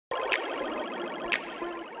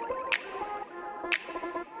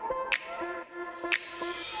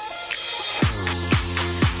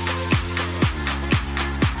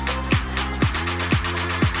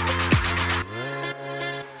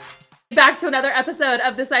back to another episode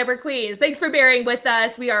of the Cyber Queens. Thanks for bearing with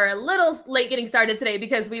us. We are a little late getting started today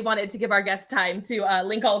because we wanted to give our guest time to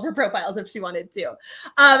link all of her profiles if she wanted to.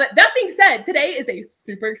 That being said, today is a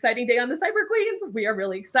super exciting day on the Cyber Queens. We are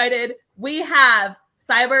really excited. We have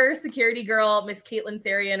CybersecurityGirl, Miss Caitlin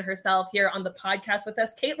Sarian herself here on the podcast with us.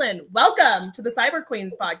 Caitlin, welcome to the Cyber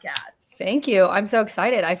Queens podcast. Thank you. I'm so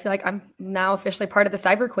excited. I feel like I'm now officially part of the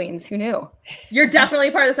Cyber Queens. Who knew? You're definitely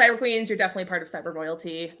part of the Cyber Queens. You're definitely part of Cyber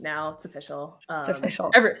Royalty. Now it's official. It's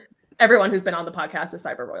official. Everyone who's been on the podcast is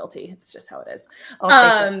Cyber Royalty. It's just how it is.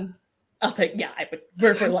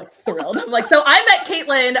 We're like thrilled. I'm like, so I met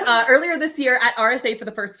Caitlin earlier this year at RSA for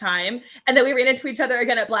the first time. And then we ran into each other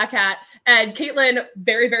again at Black Hat. And Caitlin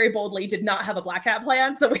very, very boldly did not have a Black Hat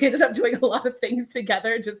plan. So we ended up doing a lot of things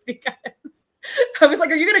together just because I was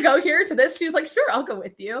like, are you going to go here to this? She was like, sure, I'll go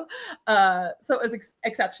with you. So it was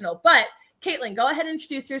exceptional. But Caitlin, go ahead and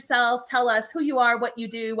introduce yourself. Tell us who you are, what you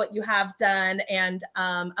do, what you have done, and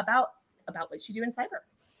about what you do in cyber.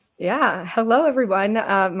 Yeah. Hello, everyone.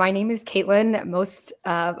 My name is Caitlin. Most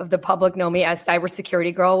of the public know me as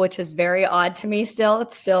CybersecurityGirl, which is very odd to me still.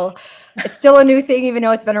 It's still a new thing, even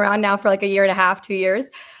though it's been around now for like a year and a half, 2 years.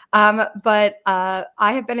 But I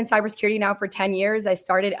have been in cybersecurity now for 10 years. I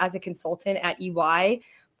started as a consultant at EY.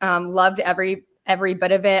 Loved every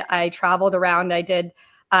bit of it. I traveled around.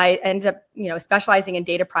 I ended up, specializing in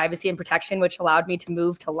data privacy and protection, which allowed me to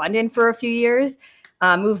move to London for a few years.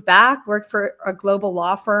 Moved back, worked for a global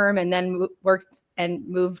law firm, and then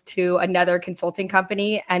moved to another consulting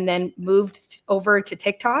company, and then moved over to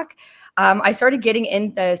TikTok. I started getting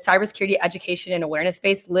in the cybersecurity education and awareness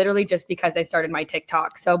space literally just because I started my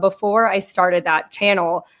TikTok. So before I started that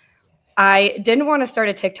channel, I didn't want to start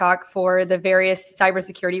a TikTok for the various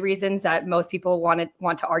cybersecurity reasons that most people want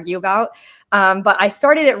to argue about. But I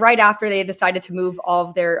started it right after they decided to move all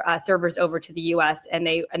of their servers over to the US and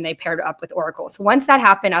they paired up with Oracle. So once that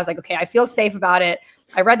happened, I was like, okay, I feel safe about it.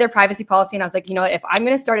 I read their privacy policy and I was like, if I'm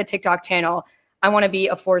going to start a TikTok channel, I want to be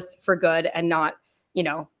a force for good and not,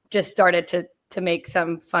 just started to make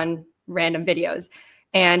some fun random videos.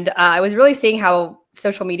 And I was really seeing how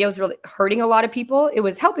social media was really hurting a lot of people. It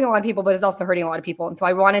was helping a lot of people, but it's also hurting a lot of people. And so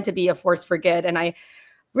I wanted to be a force for good. And I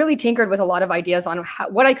really tinkered with a lot of ideas on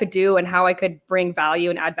what I could do and how I could bring value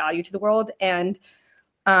and add value to the world. And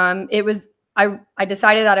I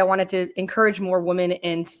decided that I wanted to encourage more women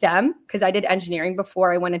in STEM because I did engineering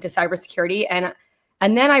before I went into cybersecurity.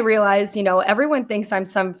 And then I realized, everyone thinks I'm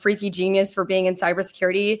some freaky genius for being in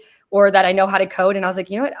cybersecurity or that I know how to code. And I was like,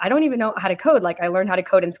 what? I don't even know how to code. Like I learned how to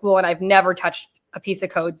code in school and I've never touched a piece of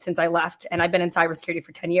code since I left. And I've been in cybersecurity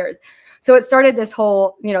for 10 years. So it started this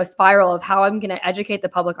whole, spiral of how I'm going to educate the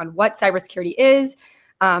public on what cybersecurity is,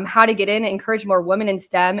 how to get in, encourage more women in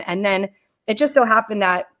STEM. And then it just so happened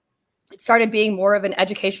that it started being more of an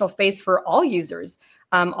educational space for all users.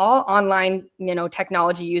 All online,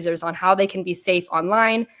 technology users on how they can be safe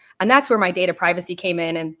online. And that's where my data privacy came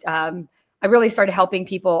in. And I really started helping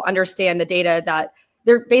people understand the data that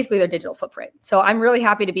they're basically their digital footprint. So I'm really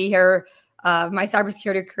happy to be here. My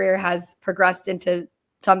cybersecurity career has progressed into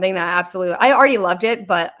something that I already loved it,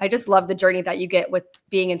 but I just love the journey that you get with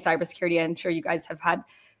being in cybersecurity. I'm sure you guys have had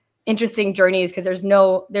interesting journeys because there's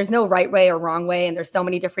no right way or wrong way. And there's so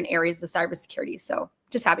many different areas of cybersecurity. So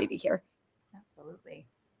just happy to be here. Absolutely.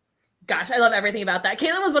 Gosh, I love everything about that.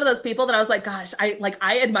 Caitlin was one of those people that I was like, gosh,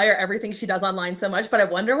 I admire everything she does online so much, but I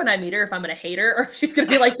wonder when I meet her if I'm going to hate her or if she's going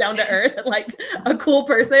to be like down to earth and like a cool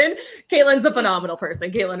person. Caitlin's a phenomenal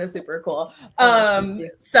person. Caitlin is super cool.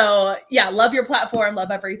 So yeah, love your platform.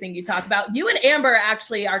 Love everything you talk about. You and Amber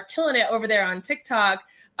actually are killing it over there on TikTok.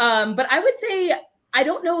 But I would say, I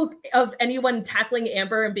don't know of anyone tackling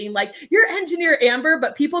Amber and being like, you're engineer Amber,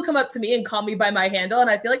 but people come up to me and call me by my handle. And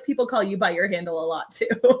I feel like people call you by your handle a lot too.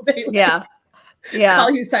 They call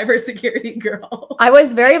you cybersecurity girl. I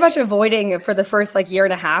was very much avoiding it for the first year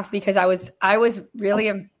and a half because I was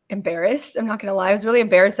really embarrassed. I'm not going to lie. I was really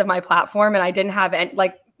embarrassed of my platform. And I didn't have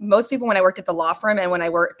most people when I worked at the law firm and when I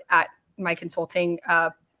worked at my consulting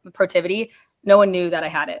Protivity, no one knew that I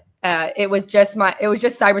had it. It was just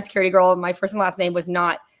cybersecurity girl. My first and last name was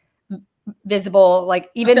not visible.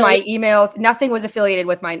 Even my emails, nothing was affiliated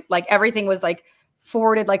with mine. Everything was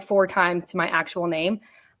forwarded 4 times to my actual name.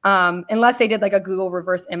 Unless they did a Google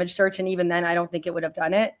reverse image search. And even then I don't think it would have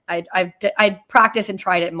done it. I practiced and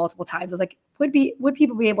tried it multiple times. I was like, would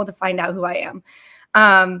people be able to find out who I am?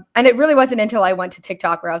 And it really wasn't until I went to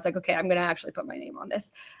TikTok where I was like, okay, I'm going to actually put my name on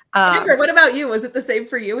this. Amber, what about you? Was it the same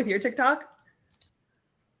for you with your TikTok?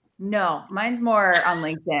 No, mine's more on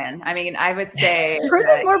LinkedIn. I mean, I would say hers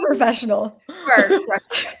is more professional.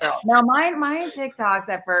 No, my TikToks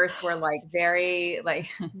at first were very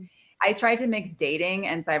I tried to mix dating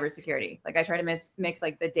and cybersecurity. Like I tried to mix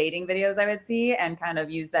like the dating videos I would see and kind of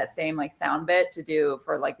use that same like sound bit to do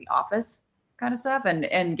for like the office kind of stuff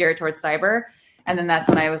and gear it towards cyber. And then that's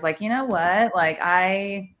when I was like, you know what? Like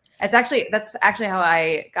that's actually how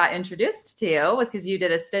I got introduced to you, was because you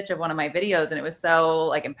did a stitch of one of my videos and it was so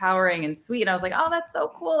like empowering and sweet. And I was like, oh, that's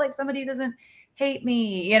so cool. Like somebody doesn't hate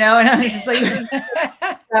me, and I was just like,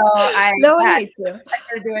 so I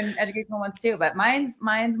started doing educational ones too, but mine's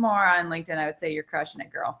more on LinkedIn. I would say you're crushing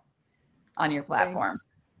it, girl, on your platforms.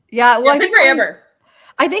 Thanks. Yeah. Well, I think for Amber.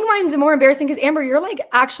 I think mine's more embarrassing because Amber, you're like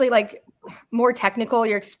actually like more technical.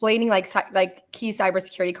 You're explaining like key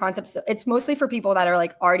cybersecurity concepts. It's mostly for people that are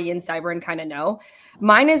like already in cyber and kind of know.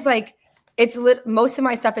 Mine is like, most of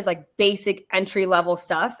my stuff is like basic entry level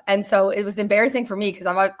stuff. And so it was embarrassing for me because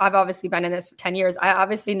I've obviously been in this for 10 years. I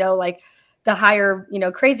obviously know like the higher,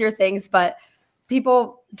 crazier things, but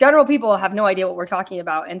general people have no idea what we're talking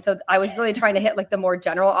about. And so I was really trying to hit like the more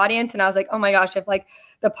general audience. And I was like, oh my gosh, if like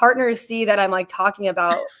the partners see that I'm like talking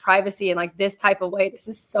about privacy in like this type of way, this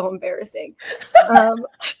is so embarrassing.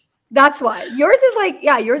 That's why yours is like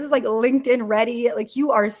LinkedIn ready. Like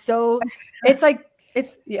you are so,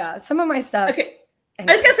 some of my stuff. Okay.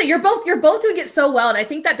 I was gonna say you're both doing it so well, and I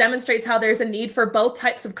think that demonstrates how there's a need for both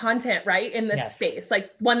types of content, right, in this space. Like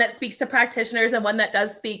one that speaks to practitioners and one that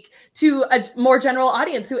does speak to a more general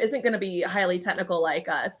audience who isn't going to be highly technical like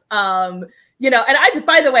us. And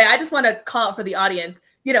by the way, I just want to call out for the audience.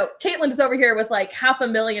 Caitlin is over here with like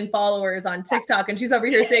 500,000 followers on TikTok, and she's over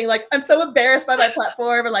here saying like, I'm so embarrassed by my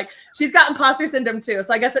platform, and like she's got imposter syndrome too.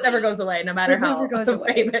 So I guess it never goes away, no matter how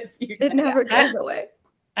famous you get. It never goes away.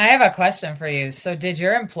 I have a question for you. So did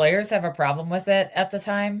your employers have a problem with it at the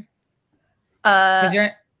time? Because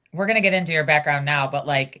we're going to get into your background now, but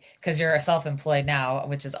like, because you're self-employed now,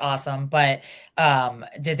 which is awesome. But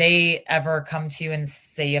did they ever come to you and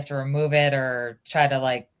say you have to remove it or try to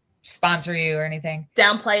like sponsor you or anything?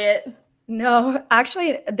 Downplay it? No,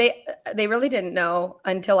 actually, they really didn't know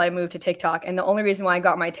until I moved to TikTok. And the only reason why I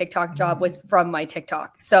got my TikTok job was from my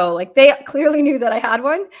TikTok. So like they clearly knew that I had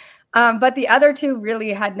one. But the other two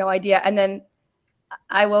really had no idea. And then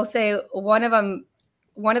I will say one of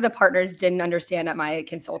the partners didn't understand at my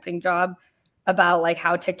consulting job about like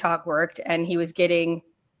how TikTok worked. And we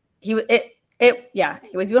don't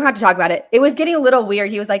have to talk about it. It was getting a little weird.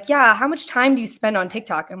 He was like, yeah, how much time do you spend on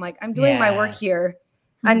TikTok? I'm like, I'm doing my work here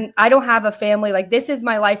and I don't have a family. Like this is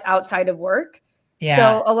my life outside of work. Yeah.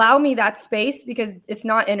 So allow me that space because it's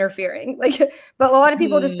not interfering. Like, but a lot of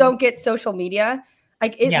people just don't get social media.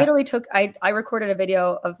 Like it literally took, I recorded a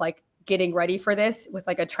video of like getting ready for this with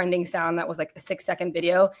like a trending sound that was like a 6-second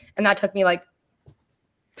video. And that took me like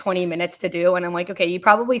 20 minutes to do. And I'm like, okay, you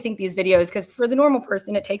probably think these videos, because for the normal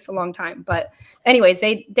person, it takes a long time. But anyways,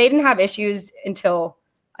 they didn't have issues until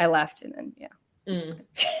I left. And then,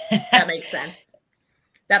 That makes sense.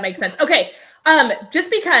 That makes sense. Okay. Just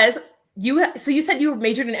because you said you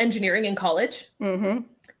majored in engineering in college. Mm-hmm.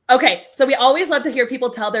 Okay, so we always love to hear people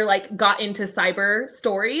tell their like got into cyber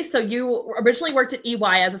stories. So you originally worked at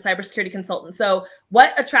EY as a cybersecurity consultant. So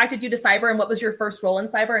what attracted you to cyber, and what was your first role in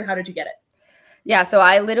cyber, and how did you get it? Yeah, so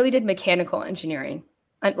I literally did mechanical engineering,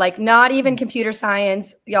 like not even computer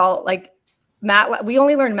science, y'all. Like MATLAB, we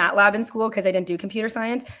only learned MATLAB in school because I didn't do computer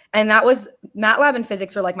science, and that was MATLAB and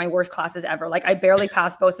physics were like my worst classes ever. Like I barely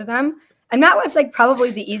passed both of them. And MATLAB's like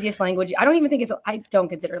probably the easiest language. I don't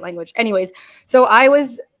consider it language. Anyways, so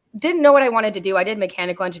didn't know what I wanted to do. I did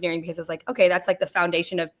mechanical engineering because it's like, okay, that's like the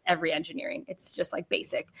foundation of every engineering. It's just like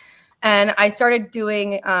basic. And I started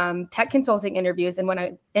doing tech consulting interviews. And when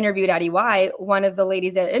I interviewed at EY, one of the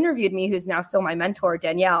ladies that interviewed me, who's now still my mentor,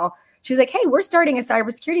 Danielle, she was like, hey, we're starting a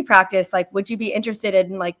cybersecurity practice. Like, would you be interested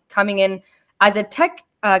in like coming in as a tech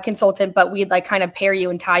consultant, but we'd like kind of pair you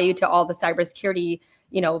and tie you to all the cybersecurity,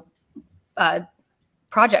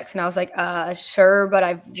 projects. And I was like, sure, but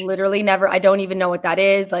I've literally I don't even know what that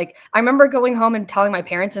is. Like, I remember going home and telling my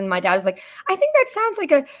parents, and my dad was like, I think that sounds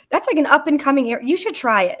like that's like an up and coming area. You should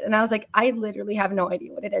try it. And I was like, I literally have no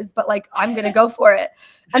idea what it is, but like, I'm going to go for it.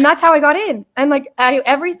 And that's how I got in. And like,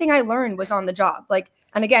 everything I learned was on the job. Like,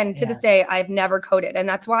 and again, to this day, I've never coded. And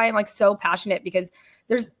that's why I'm like so passionate, because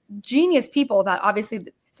there's genius people that obviously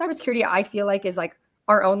cybersecurity, I feel like, is like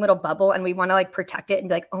our own little bubble, and we want to like protect it and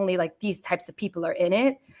be like, only like these types of people are in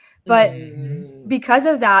it. But because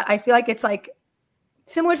of that, I feel like it's like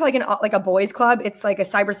similar to like a boys club. It's like a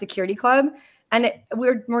cybersecurity club, and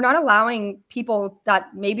we're not allowing people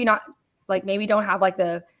that maybe don't have like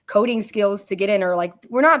the coding skills to get in, or like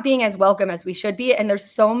we're not being as welcome as we should be. And there's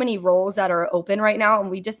so many roles that are open right now, and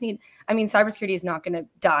we just cybersecurity is not going to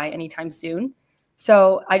die anytime soon.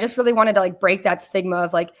 So I just really wanted to like break that stigma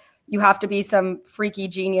of like you have to be some freaky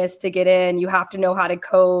genius to get in. You have to know how to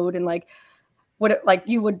code and like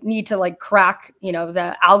you would need to like crack,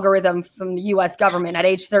 the algorithm from the US government at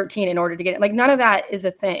age 13 in order to get it. Like none of that is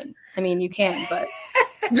a thing. I mean, you can, but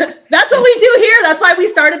that's what we do here. That's why we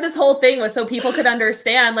started this whole thing, was so people could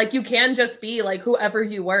understand, like, you can just be like whoever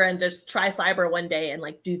you were and just try cyber one day and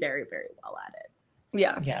like do very, very well at it.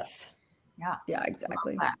 Yeah. Yes. Yeah,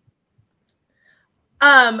 exactly.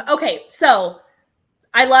 Okay. So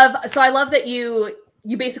I love that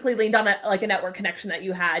you basically leaned on a network connection that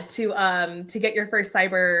you had to get your first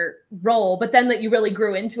cyber role, but then that you really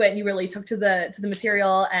grew into it and you really took to the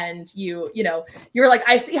material, and you were like,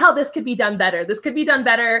 I see how this could be done better. This could be done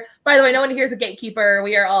better. By the way, no one here's a gatekeeper.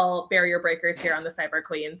 We are all barrier breakers here on the Cyber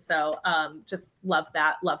Queens. So just love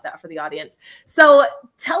that for the audience. So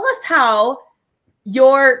tell us how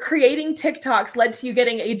your creating TikToks led to you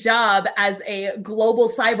getting a job as a global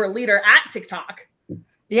cyber leader at TikTok.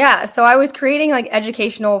 Yeah. So I was creating like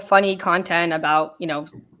educational, funny content about,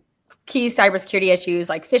 key cybersecurity issues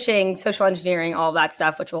like phishing, social engineering, all of that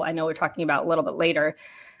stuff, which I know we're talking about a little bit later.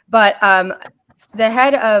 But the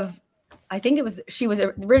head of, she was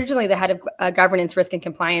originally the head of governance, risk, and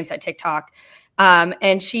compliance at TikTok.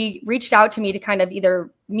 And she reached out to me to kind of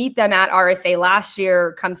either meet them at RSA last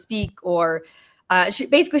year, come speak, or she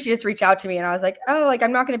just reached out to me, and I was like, oh, like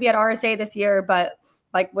I'm not going to be at RSA this year, but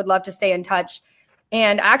like would love to stay in touch.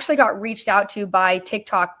 And I actually got reached out to by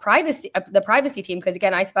TikTok privacy, the privacy team, because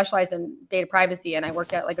again, I specialize in data privacy, and I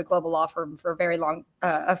worked at like a global law firm for a very long,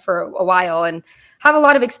 for a while, and have a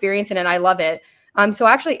lot of experience in it. And I love it. So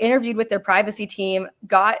I actually interviewed with their privacy team,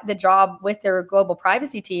 got the job with their global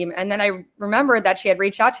privacy team, and then I remembered that she had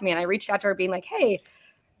reached out to me, and I reached out to her being like, hey,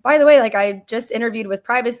 by the way, like I just interviewed with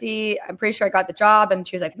privacy. I'm pretty sure I got the job. And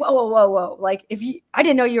she was like, whoa. Like I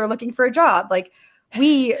didn't know you were looking for a job. Like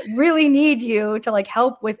we really need you to like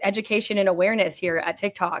help with education and awareness here at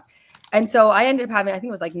TikTok. And so I ended up having, I think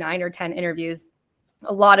it was like 9 or 10 interviews,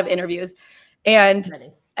 a lot of interviews. And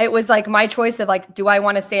it was like my choice of like, do I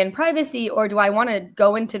want to stay in privacy, or do I want to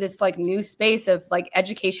go into this like new space of like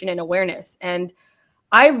education and awareness? And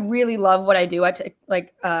I really love what I do at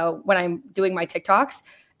when I'm doing my TikToks,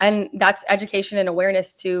 and that's education and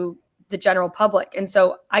awareness to the general public. And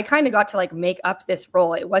so I kind of got to like make up this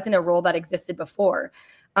role. It wasn't a role that existed before,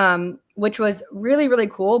 which was really, really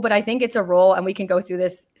cool. But I think it's a role, and we can go through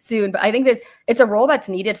this soon, but I think it's a role that's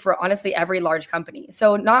needed for honestly every large company.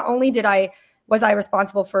 So not only was I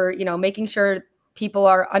responsible for, making sure people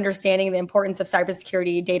are understanding the importance of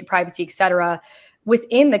cybersecurity, data privacy, et cetera,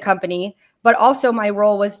 within the company, but also my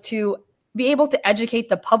role was to be able to educate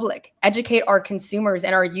the public, educate our consumers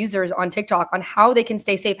and our users on TikTok on how they can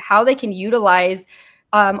stay safe, how they can utilize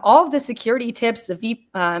all of the security tips, the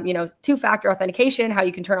two-factor authentication, how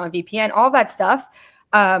you can turn on VPN, all that stuff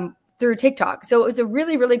through TikTok. So it was a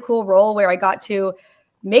really, really cool role where I got to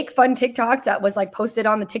make fun TikToks that was like posted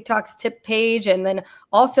on the TikTok's tip page, and then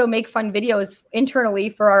also make fun videos internally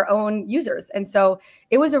for our own users. And so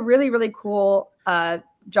it was a really, really cool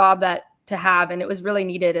job to have, and it was really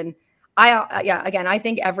needed. And I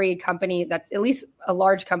think every company that's at least a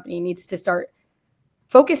large company needs to start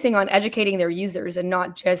focusing on educating their users and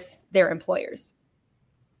not just their employers.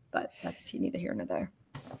 But that's neither here nor there.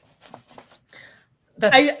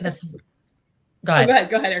 Go ahead.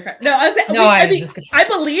 Go ahead, Erica. No, I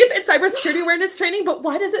believe in cybersecurity awareness training, but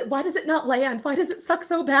why does it not land? Why does it suck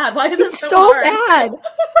so bad? Why is it so hard? Bad?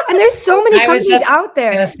 And there's so many companies out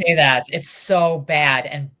there. I was going to say that. It's so bad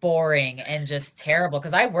and boring and just terrible,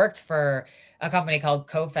 because I worked for a company called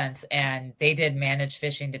Cofense, and they did managed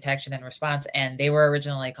phishing detection and response, and they were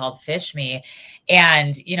originally called Fish Me.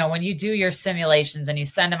 And, when you do your simulations and you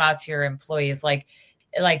send them out to your employees, like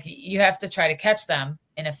you have to try to catch them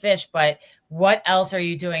in a fish, but what else are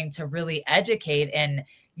you doing to really educate? And,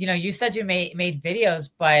 you said you made videos,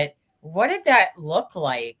 but what did that look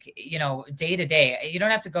like, day to day? You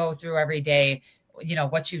don't have to go through every day,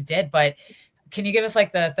 what you did, but can you give us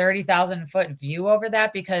like the 30,000 foot view over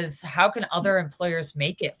that? Because how can other employers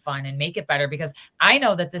make it fun and make it better? Because I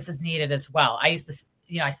know that this is needed as well. I used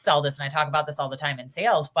to, I sell this and I talk about this all the time in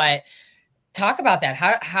sales, but talk about that.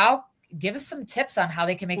 How give us some tips on how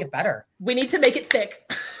they can make it better. We need to make it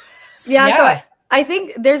stick. Yeah. So I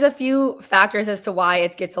think there's a few factors as to why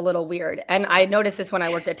it gets a little weird. And I noticed this when I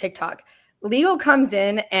worked at TikTok. Legal comes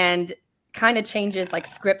in and kind of changes like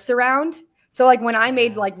scripts around. So like when I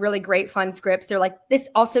made like really great fun scripts, they're like, this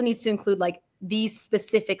also needs to include like these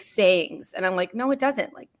specific sayings. And I'm like, no, it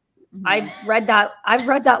doesn't. Like I've read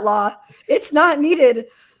that law. It's not needed.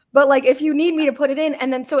 But like, if you need me to put it in,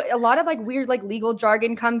 and then so a lot of like weird, like legal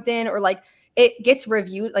jargon comes in, or like, it gets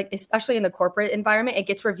reviewed, like especially in the corporate environment, it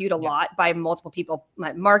gets reviewed a lot by multiple people,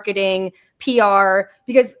 like marketing, PR,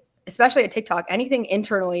 because especially at TikTok, anything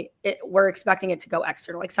internally, we're expecting it to go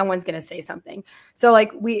external. Like someone's going to say something. So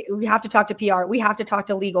like we have to talk to PR, we have to talk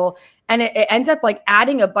to legal, and it ends up like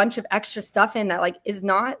adding a bunch of extra stuff in that like is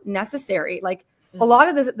not necessary. Like a lot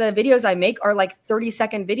of the videos I make are like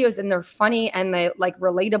 30-second videos, and they're funny and they like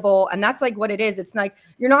relatable. And that's like what it is. It's like,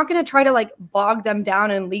 you're not going to try to like bog them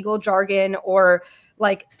down in legal jargon or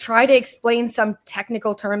like try to explain some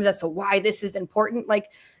technical terms as to why this is important. Like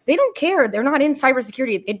they don't care. They're not in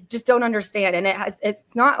cybersecurity. They just don't understand. And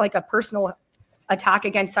it's not like a personal attack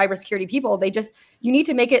against cybersecurity people. You need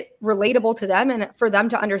to make it relatable to them and for them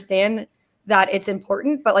to understand that it's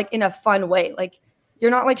important, but like in a fun way. Like you're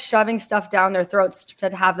not like shoving stuff down their throats to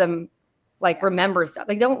have them like remember stuff.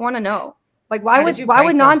 Like they don't want to know. Like why would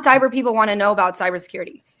non-cyber people want to know about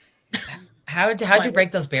cybersecurity? How'd you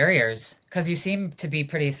break those barriers? Because you seem to be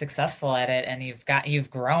pretty successful at it, and you've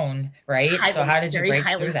grown, right? So how did you break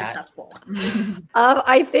through that? Successful.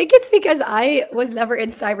 I think it's because I was never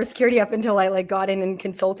in cybersecurity up until I like got in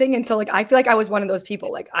consulting, and so like I feel like I was one of those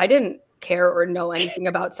people. Like I didn't care or know anything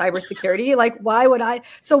about cybersecurity. Like why would I?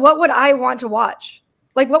 So what would I want to watch?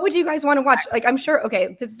 Like what would you guys want to watch? Like I'm sure.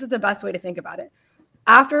 Okay, this is the best way to think about it.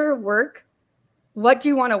 After work, what do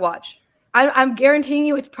you want to watch? I'm guaranteeing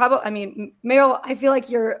you it's probably, I mean, Meryl, I feel like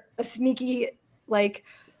you're a sneaky, like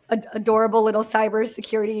adorable little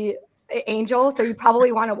cybersecurity angel. So you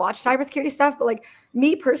probably want to watch cybersecurity stuff. But like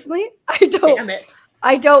me personally, I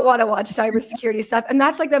don't want to watch cybersecurity stuff. And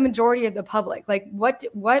that's like the majority of the public. Like what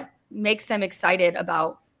makes them excited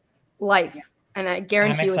about life? And I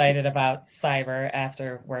guarantee I'm excited about cyber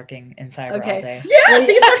after working in cyber all day.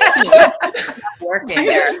 Yeah, working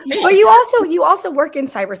there. Well, you also work in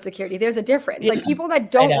cybersecurity. There's a difference. Like people that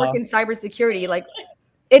don't work in cybersecurity, like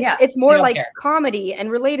it's more like comedy and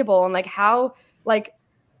relatable, and like how like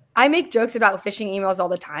I make jokes about phishing emails all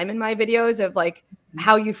the time in my videos of like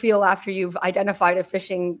how you feel after you've identified a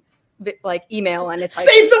phishing like email, and it's like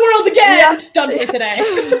save the world again. Yeah. Done for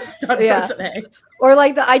today. Done for today. Or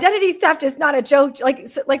like the identity theft is not a joke.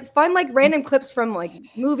 Like find like random clips from like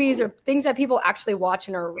movies or things that people actually watch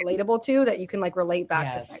and are relatable to that you can like relate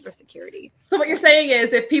back to cybersecurity. So what you're saying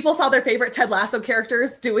is if people saw their favorite Ted Lasso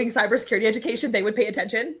characters doing cybersecurity education, they would pay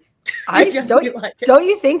attention? Don't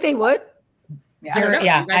you think they would?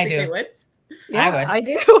 Yeah, I do. They would? Yeah, I would.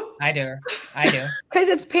 I do. Because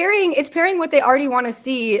it's pairing what they already want to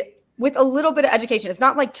see with a little bit of education. It's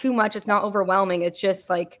not like too much. It's not overwhelming. It's just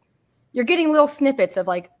like you're getting little snippets of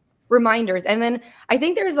like reminders. And then I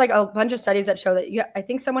think there's like a bunch of studies that show that I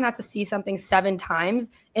think someone has to see something 7 times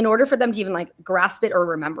in order for them to even like grasp it or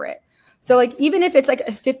remember it. So like, even if it's like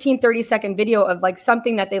a 30-second video of like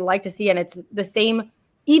something that they like to see, and it's the same,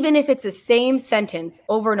 even if it's the same sentence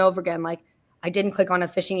over and over again, like I didn't click on a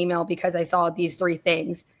phishing email because I saw these 3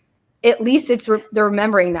 things. At least they're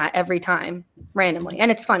remembering that every time randomly.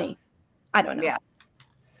 And it's funny. I don't know.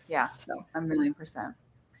 Yeah. So 1,000,000%.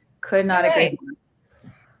 Could not agree.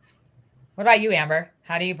 What about you, Amber?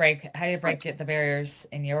 How do you break the barriers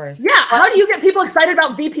in yours? Yeah. How do you get people excited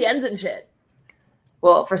about VPNs and shit?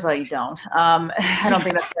 Well, first of all, you don't. I don't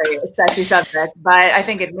think that's a very sexy subject, but I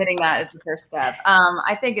think admitting that is the first step.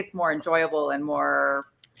 I think it's more enjoyable and more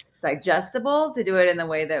digestible to do it in the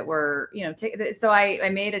way that we're, so I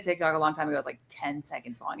made a TikTok a long time ago. It was like 10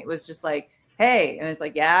 seconds long. It was just like, hey, and it's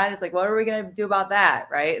like, yeah. And it's like, what are we going to do about that?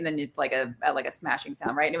 Right. And then it's like a smashing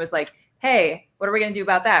sound. Right. And it was like, hey, what are we going to do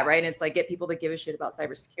about that? Right. And it's like, get people to give a shit about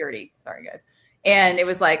cybersecurity. Sorry, guys. And it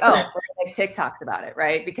was like, oh, we're going to make TikToks about it.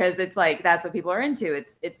 Right. Because it's like, that's what people are into.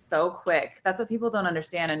 It's so quick. That's what people don't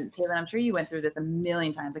understand. And Caitlin, I'm sure you went through this a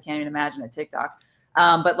million times. I can't even imagine a TikTok.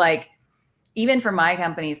 But like, even for my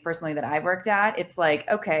companies personally that I've worked at, it's like,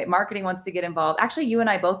 okay, marketing wants to get involved. Actually, you and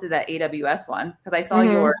I both did that AWS one because I saw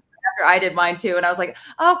yours after I did mine too. And I was like,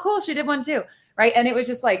 oh, cool. She did one too. Right. And it was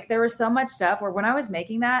just like, there was so much stuff where when I was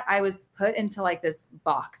making that, I was put into like this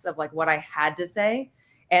box of like what I had to say.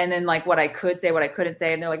 And then like what I could say, what I couldn't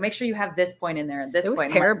say. And they're like, make sure you have this point in there and this point. It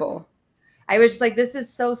was terrible. I was just like, this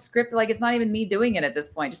is so scripted. Like, it's not even me doing it at this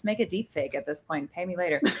point. Just make a deep fake at this point. Pay me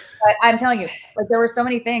later. But I'm telling you, like, there were so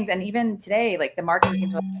many things. And even today, like the marketing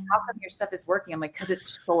teams were like, how come your stuff is working? I'm like, because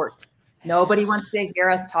it's short. Nobody wants to hear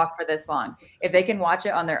us talk for this long. If they can watch it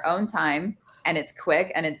on their own time and it's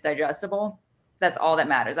quick and it's digestible, that's all that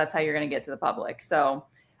matters. That's how you're going to get to the public. So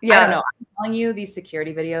I don't know. I'm telling you, these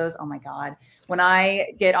security videos, oh my God. When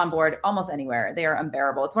I get on board almost anywhere, they are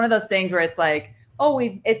unbearable. It's one of those things where it's like, oh,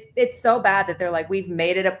 it's so bad that they're like, we've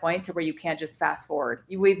made it a point to where you can't just fast forward.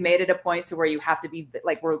 We've made it a point to where you have to be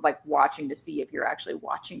like, we're like watching to see if you're actually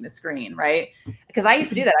watching the screen, right? Because I used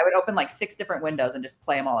to do that. I would open like 6 different windows and just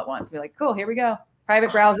play them all at once. Be like, cool, here we go.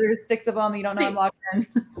 Private browsers, 6 of them. You don't know I'm logged in.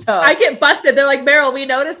 So I get busted. They're like, Meryl, we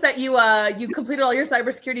noticed that you completed all your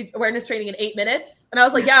cybersecurity awareness training in 8 minutes. And I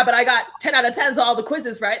was like, yeah, but I got 10 out of 10s on all the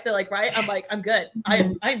quizzes, right? They're like, right? I'm like, I'm good.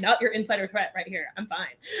 I'm not your insider threat right here. I'm fine.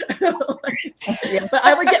 But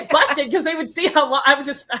I would get busted because they would see how long I was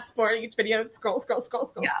just fast forwarding each video, scroll.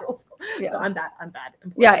 Yeah. So I'm bad.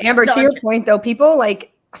 Yeah, Amber, to your point though, people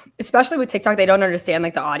like, especially with TikTok, they don't understand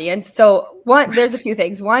like the audience. So there's a few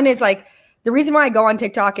things. One is like, the reason why I go on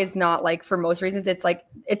TikTok is not like for most reasons. It's like,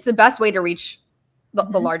 it's the best way to reach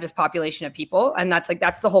the largest population of people. And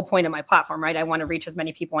that's the whole point of my platform, right? I want to reach as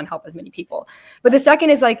many people and help as many people. But the second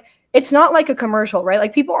is like, it's not like a commercial, right?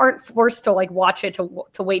 Like people aren't forced to like watch it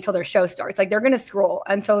to wait till their show starts. Like they're going to scroll.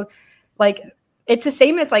 And so like, it's the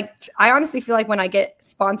same as like, I honestly feel like when I get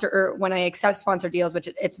sponsor or when I accept sponsor deals, which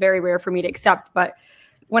it's very rare for me to accept, but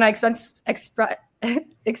when I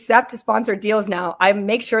accept sponsored deals now, I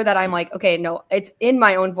make sure that I'm like, okay, no, it's in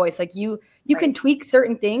my own voice. Like you can tweak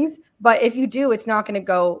certain things, but if you do, it's not going to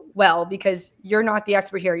go well because you're not the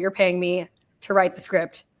expert here. You're paying me to write the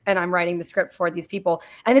script and I'm writing the script for these people.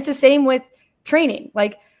 And it's the same with training.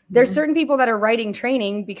 Like there's certain people that are writing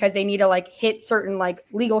training because they need to like hit certain like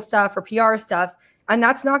legal stuff or PR stuff. And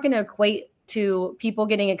that's not going to equate to people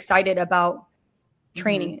getting excited about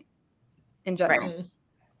training in general. Right.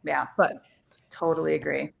 Yeah. But totally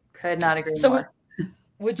agree. Could not agree so more.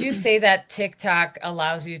 Would you say that TikTok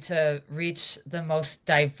allows you to reach the most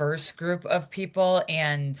diverse group of people?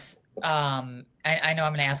 And I know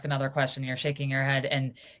I'm going to ask another question. You're shaking your head.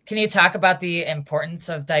 And can you talk about the importance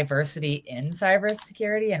of diversity in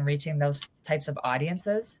cybersecurity and reaching those types of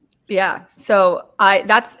audiences? Yeah. So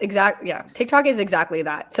TikTok is exactly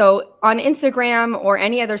that. So on Instagram or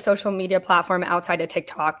any other social media platform outside of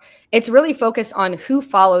TikTok, it's really focused on who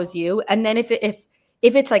follows you. And then if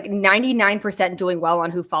it's like 99% doing well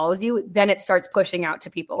on who follows you, then it starts pushing out to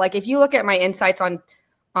people. Like if you look at my insights on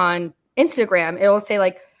Instagram, it will say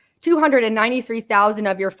like 293,000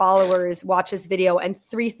 of your followers watch this video and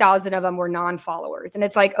 3,000 of them were non-followers. And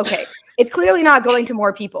it's like, okay, it's clearly not going to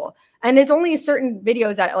more people. And there's only certain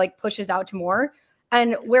videos that like pushes out to more.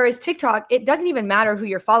 And whereas TikTok, it doesn't even matter who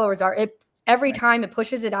your followers are. Every time it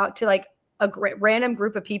pushes it out to like a random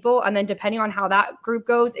group of people. And then depending on how that group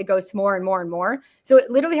goes, it goes more and more and more. So it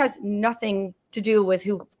literally has nothing to do with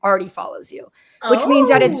who already follows you, which means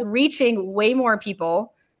that it's reaching way more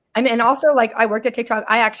people. I mean, and also like I worked at TikTok.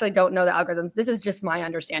 I actually don't know the algorithms. This is just my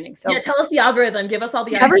understanding. So yeah, tell us the algorithm. Give us all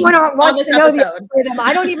the everyone wants to know the algorithm.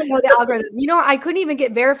 I don't even know the algorithm. You know, I couldn't even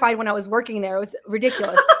get verified when I was working there. It was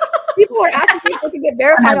ridiculous. People were asking me if I could get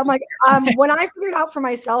verified. I'm like, when I figure it out for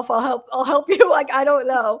myself, I'll help you. Like, I don't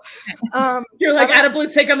know. You're like, add a blue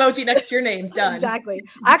tick emoji next to your name. Done. Exactly.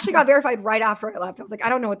 I actually got verified right after I left. I was like, I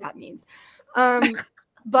don't know what that means.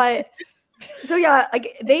 But so yeah,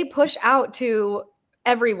 like they push out to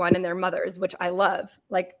everyone and their mothers, which I love.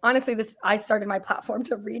 Like, honestly, I started my platform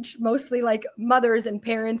to reach mostly like mothers and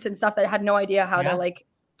parents and stuff that had no idea how to like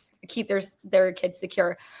keep their kids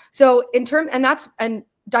secure. So and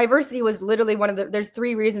diversity was literally there's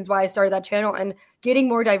 3 reasons why I started that channel, and getting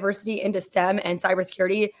more diversity into STEM and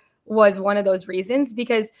cybersecurity was one of those reasons,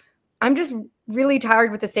 because I'm just really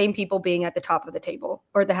tired with the same people being at the top of the table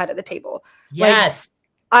or the head of the table. Yes.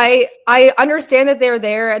 Like, I understand that they're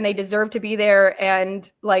there and they deserve to be there. And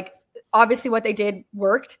like, obviously what they did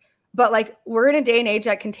worked, but like, we're in a day and age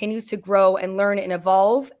that continues to grow and learn and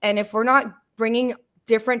evolve. And if we're not bringing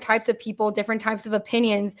different types of people, different types of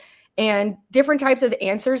opinions, and different types of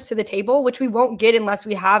answers to the table, which we won't get unless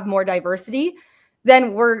we have more diversity,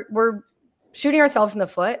 then we're shooting ourselves in the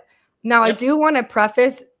foot. Now, I do want to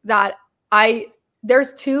preface that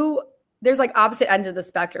there's like opposite ends of the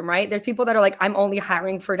spectrum, right? There's people that are like, I'm only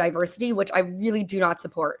hiring for diversity, which I really do not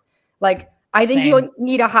support. Like, I think you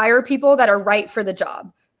need to hire people that are right for the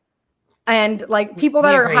job. And like people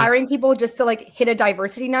that are hiring people just to like hit a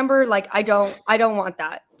diversity number, like I don't want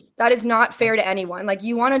that. That is not fair to anyone. Like,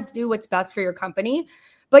 you want to do what's best for your company,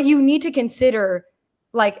 but you need to consider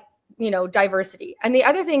like, diversity. And the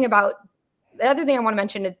other thing I want to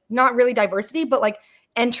mention is not really diversity, but like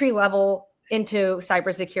entry level into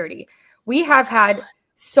cybersecurity. We have had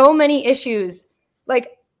so many issues.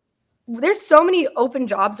 Like, there's so many open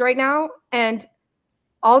jobs right now, and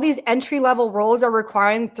all these entry level roles are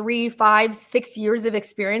requiring 3, 5, 6 years of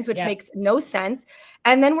experience, which makes no sense.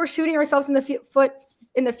 And then we're shooting ourselves in the foot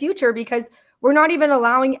in the future because We're not even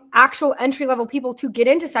allowing actual entry-level people to get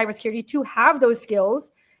into cybersecurity, to have those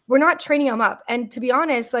skills. We're not training them up. And to be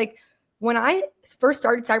honest, like when I first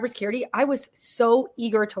started cybersecurity, I was so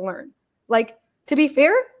eager to learn. Like, to be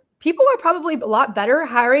fair, people are probably a lot better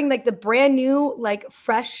hiring like the brand new, like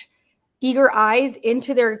fresh, eager eyes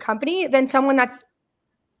into their company than someone that's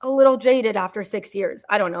a little jaded after 6 years.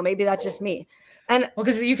 I don't know. Maybe that's just me. And well,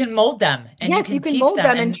 because you can mold them. And yes, you can mold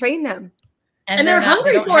them and train them. And they're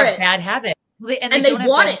hungry for it. Bad habits. And they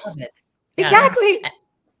want it. Habits. Exactly. Yeah.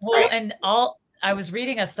 Well, I was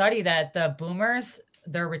reading a study that the boomers,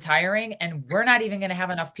 they're retiring, and we're not even going to have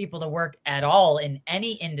enough people to work at all in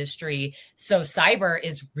any industry. So cyber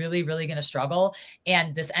is really, really going to struggle.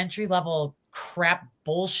 And this entry level crap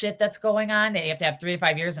bullshit that's going on, that you have to have 3 to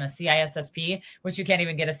 5 years in a CISSP, which you can't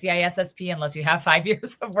even get a CISSP unless you have 5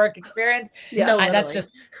 years of work experience. Yeah, no, that's just,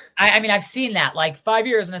 I mean, I've seen that, like 5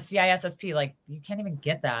 years in a CISSP, like you can't even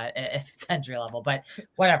get that if it's entry level, but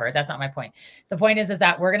whatever. That's not my point. The point is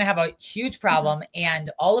that we're going to have a huge problem, and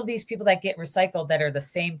all of these people that get recycled that are the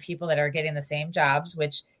same people that are getting the same jobs,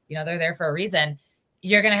 which, you know, they're there for a reason.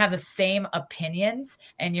 You're going to have the same opinions,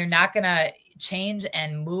 and you're not going to change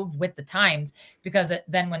and move with the times, because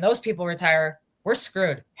then when those people retire, we're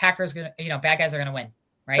screwed. Hackers, bad guys are going to win.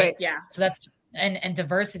 Right. Yeah. So that's, and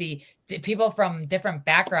diversity, people from different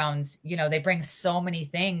backgrounds, they bring so many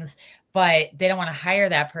things, but they don't want to hire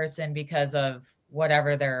that person because of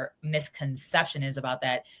whatever their misconception is about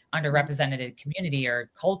that underrepresented community or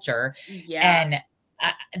culture. Yeah. And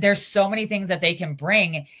there's so many things that they can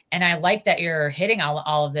bring. And I like that you're hitting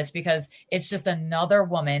all of this, because it's just another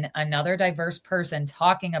woman, another diverse person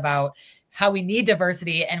talking about how we need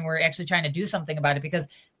diversity. And we're actually trying to do something about it, because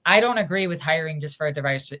I don't agree with hiring just for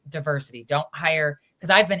diversity. Don't hire, because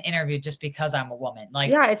I've been interviewed just because I'm a woman. Like,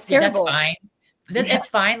 yeah, it's terrible. That's fine. It's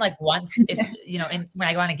fine. Like once, if, and when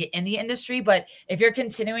I want to get in the industry, but if you're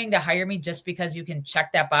continuing to hire me just because you can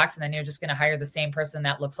check that box, and then you're just going to hire the same person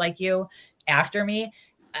that looks like you after me,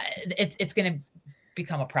 it's going to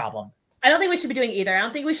become a problem. I don't think we should be doing either. I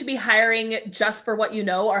don't think we should be hiring just for what you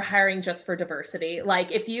know, or hiring just for diversity.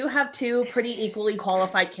 Like if you have 2 pretty equally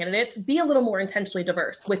qualified candidates, be a little more intentionally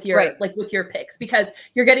diverse with your with your picks, because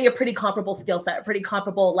you're getting a pretty comparable skill set, pretty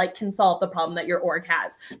comparable, like can solve the problem that your org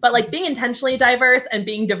has. But like being intentionally diverse and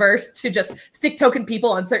being diverse to just stick token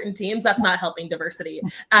people on certain teams, that's not helping diversity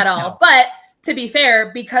at all. No. But to be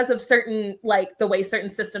fair, because of certain, like the way certain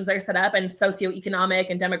systems are set up and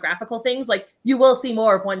socioeconomic and demographical things, like you will see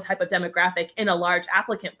more of one type of demographic in a large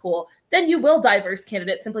applicant pool than you will diverse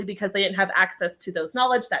candidates, simply because they didn't have access to those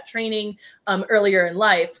knowledge, that training earlier in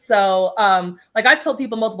life. So like I've told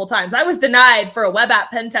people multiple times, I was denied for a web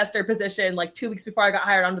app pen tester position like 2 weeks before I got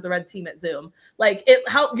hired onto the red team at Zoom. Like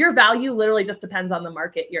how your value literally just depends on the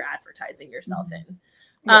market you're advertising yourself in.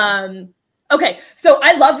 Yeah. Okay, so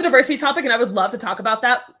I love the diversity topic, and I would love to talk about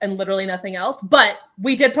that and literally nothing else. But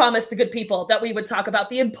we did promise the good people that we would talk about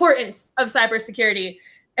the importance of cybersecurity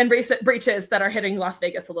and recent breaches that are hitting Las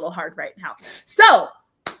Vegas a little hard right now. So,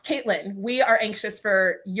 Caitlin, we are anxious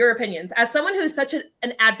for your opinions. As someone who is such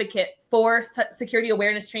an advocate for security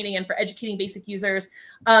awareness training and for educating basic users,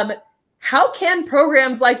 how can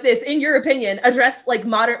programs like this, in your opinion, address like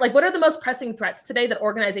modern, like what are the most pressing threats today that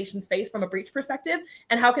organizations face from a breach perspective?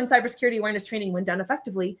 And how can cybersecurity awareness training, when done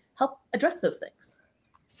effectively, help address those things?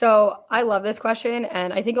 So I love this question.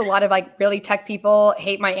 And I think a lot of like really tech people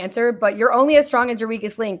hate my answer, but you're only as strong as your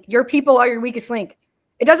weakest link. Your people are your weakest link.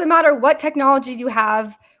 It doesn't matter what technologies you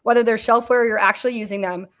have, whether they're shelfware or you're actually using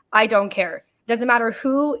them. I don't care. It doesn't matter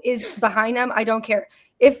who is behind them. I don't care.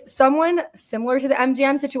 If someone similar to the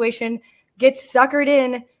MGM situation gets suckered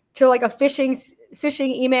in to like a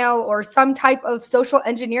phishing email or some type of social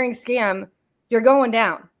engineering scam, you're going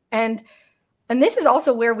down. And this is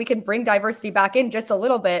also where we can bring diversity back in just a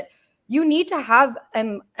little bit. You need to have,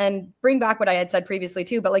 and bring back what I had said previously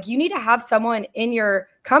too, but like you need to have someone in your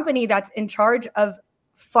company that's in charge of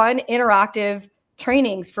fun, interactive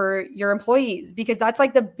trainings for your employees, because that's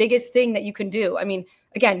like the biggest thing that you can do. I mean,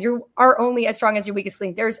 again, you are only as strong as your weakest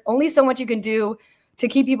link. There's only so much you can do to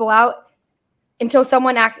keep people out until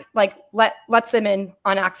someone lets them in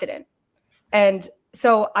on accident. And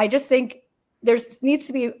so I just think needs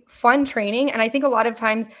to be fun training. And I think a lot of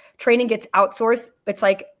times training gets outsourced. It's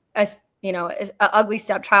like an ugly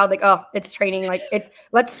stepchild, like, oh, it's training. Like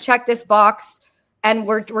let's check this box and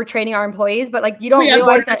we're training our employees. But like, you don't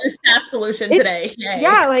realize that this SaaS solution today.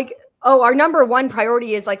 Yeah. Like, oh, our number one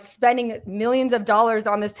priority is like spending millions of dollars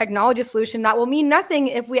on this technology solution that will mean nothing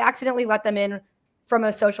if we accidentally let them in from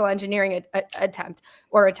a social engineering attempt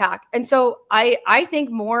or attack. And so I think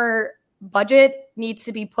more budget needs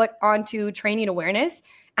to be put onto training awareness.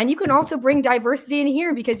 And you can also bring diversity in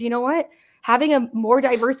here because you know what? Having a more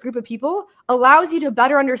diverse group of people allows you to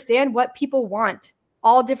better understand what people want,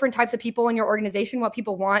 all different types of people in your organization, what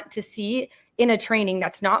people want to see in a training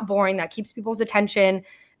that's not boring, that keeps people's attention,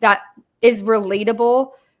 that is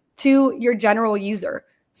relatable to your general user.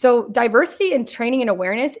 So diversity and training and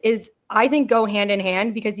awareness is, I think, go hand in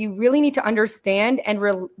hand because you really need to understand and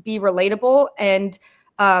be relatable and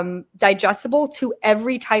digestible to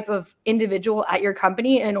every type of individual at your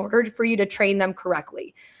company in order for you to train them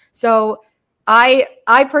correctly. So I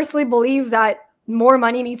personally believe that more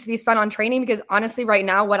money needs to be spent on training because honestly, right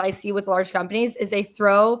now, what I see with large companies is they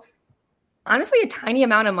throw honestly a tiny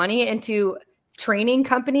amount of money into training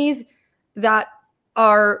companies that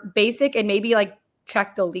are basic and maybe like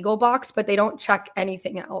check the legal box, but they don't check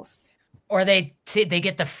anything else. Or they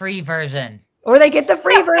get the free version. The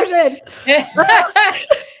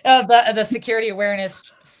security awareness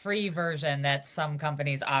free version that some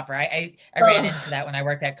companies offer. I ran into that when I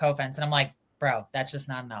worked at Cofense, and I'm like, bro, that's just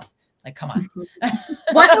not enough. Like, come on.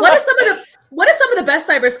 What is some of the best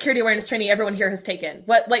cybersecurity awareness training everyone here has taken?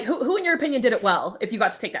 Who in your opinion did it well if you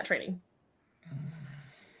got to take that training?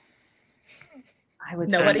 I would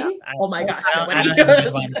nobody. Say oh my gosh,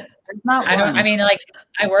 I mean, like,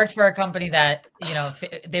 I worked for a company that, you know,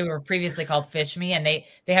 they were previously called Fish Me, and they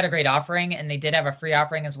had a great offering, and they did have a free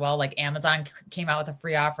offering as well. Like Amazon came out with a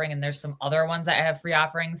free offering, and there's some other ones that have free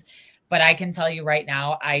offerings. But I can tell you right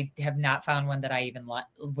now, I have not found one that I even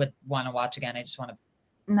would want to watch again. I just want to.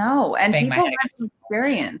 No, and people have some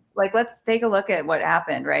experience. Like, let's take a look at what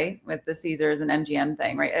happened, right, with the Caesars and MGM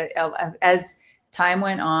thing, right? As time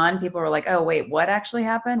went on, people were like, oh, wait, what actually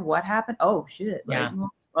happened? What happened? Oh, shit. Like,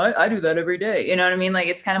 yeah. I do that every day. You know what I mean? Like,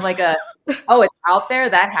 it's kind of like oh, it's out there.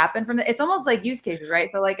 That happened it's almost like use cases, right?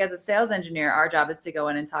 So like as a sales engineer, our job is to go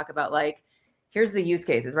in and talk about like, here's the use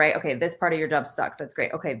cases, right? Okay, this part of your job sucks. That's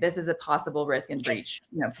great. Okay, this is a possible risk and breach,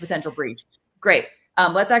 potential breach. Great.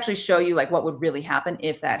 Let's actually show you like what would really happen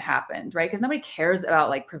if that happened, right? Because nobody cares about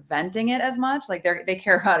like preventing it as much. Like they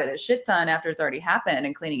care about it a shit ton after it's already happened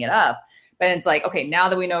and cleaning it up. But it's like, okay, now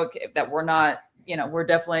that we know that we're not, we're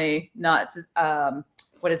definitely not,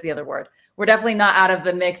 what is the other word? We're definitely not out of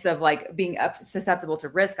the mix of like being susceptible to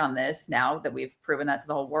risk on this now that we've proven that to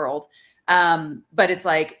the whole world. But it's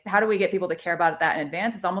like, how do we get people to care about that in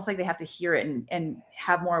advance? It's almost like they have to hear it and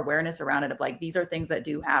have more awareness around it of like, these are things that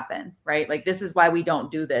do happen, right? Like, this is why we don't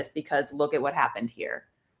do this because look at what happened here,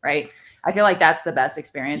 right? I feel like that's the best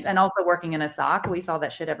experience. And also working in a SOC, we saw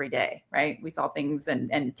that shit every day, right? We saw things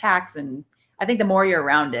and attacks. And I think the more you're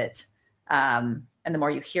around it, and the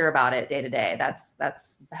more you hear about it day to day,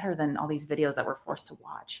 that's better than all these videos that we're forced to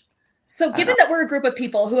watch. So given that we're a group of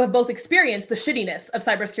people who have both experienced the shittiness of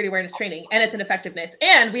cybersecurity awareness training and its ineffectiveness,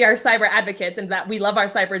 and we are cyber advocates and that we love our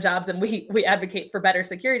cyber jobs and we advocate for better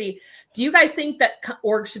security, do you guys think that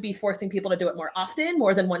orgs should be forcing people to do it more often,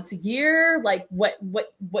 more than once a year? Like what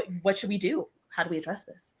should we do? How do we address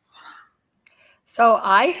this? So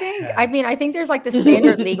I think there's like the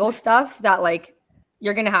standard legal stuff that like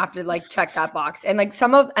you're going to have to like check that box. And like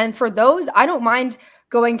and for those, I don't mind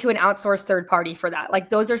going to an outsourced third party for that. Like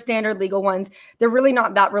those are standard legal ones. They're really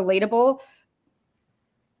not that relatable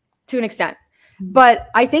to an extent. But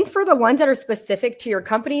I think for the ones that are specific to your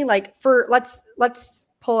company, like let's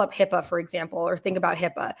pull up HIPAA, for example, or think about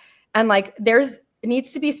HIPAA. And like it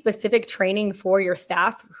needs to be specific training for your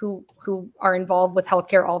staff who are involved with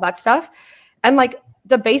healthcare, all that stuff. And like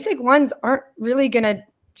the basic ones aren't really going to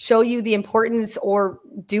show you the importance or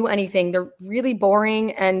do anything. They're really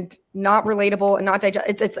boring and not relatable and not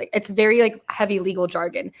it's very like heavy legal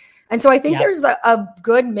jargon. And so I think there's a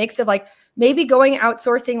good mix of like maybe going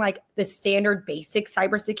outsourcing like the standard basic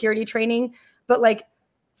cybersecurity training, but like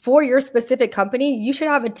for your specific company, you should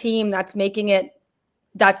have a team that's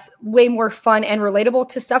that's way more fun and relatable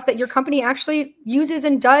to stuff that your company actually uses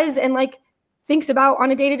and does and like thinks about on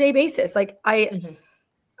a day-to-day basis. Like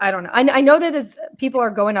I don't know. I know that people are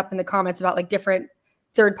going up in the comments about like different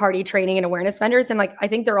third-party training and awareness vendors. And like, I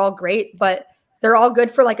think they're all great, but they're all good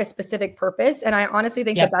for like a specific purpose. And I honestly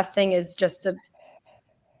think the best thing is just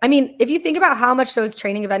if you think about how much those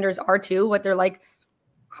training vendors are too, what they're like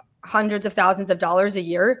hundreds of thousands of dollars a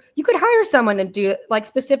year, you could hire someone to do like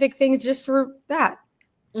specific things just for that.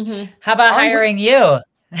 Mm-hmm. How about hiring you?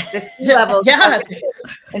 The C-level,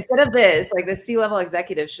 instead of this, like the C-level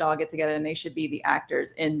executives should all get together and they should be the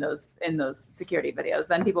actors in those security videos.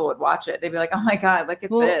 Then people would watch it. They'd be like, "Oh my god, look at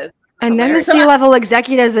this!" And then the C-level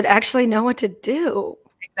executives would actually know what to do.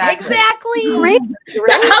 Exactly. Right?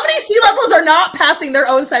 How many C-levels are not passing their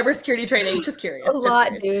own cybersecurity training? Just curious. A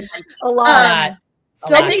lot, dude. A lot.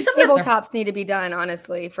 So many tabletops need to be done,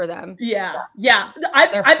 honestly, for them. Yeah.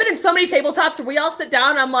 I've been in so many tabletops where we all sit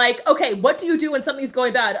down. And I'm like, okay, what do you do when something's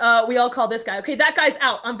going bad? We all call this guy. Okay, that guy's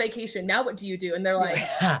out on vacation. Now what do you do? And they're like,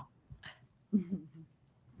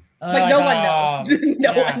 like no one knows.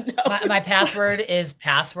 No one knows. My password is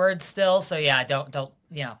password still. So yeah, don't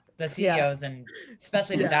the CEOs and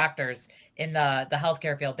especially the doctors in the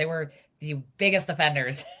healthcare field, they were the biggest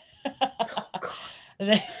offenders.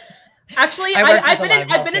 Actually,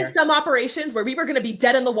 I've been in some operations where we were going to be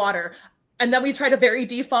dead in the water, and then we tried a very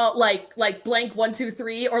default like blank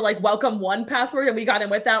 123 or like welcome one password, and we got in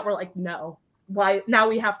with that. We're like, no, why? Now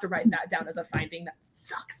we have to write that down as a finding. That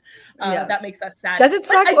sucks. That makes us sad. Does it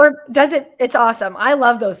suck or does it? It's awesome. I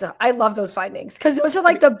love those. I love those findings because those are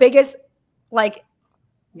like the biggest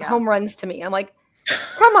home runs to me. I'm like,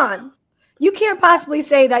 come on, you can't possibly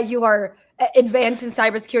say that you are advanced in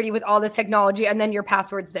cybersecurity with all this technology and then your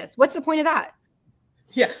password's this. What's the point of that?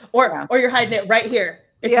 Yeah. Or you're hiding it right here.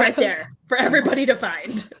 It's right there for everybody to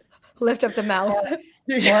find. Lift up the mouse.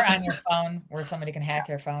 Or on your phone where somebody can hack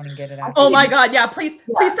your phone and get it out. Oh my God. Yeah. Please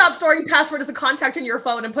stop storing password as a contact in your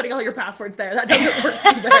phone and putting all your passwords there. That doesn't work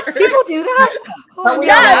either. People do that? But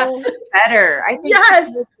yes. Better. I think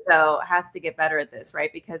though has to get better at this,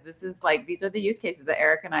 right? Because this is these are the use cases that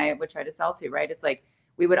Eric and I would try to sell to, right? It's like,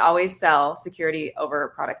 we would always sell security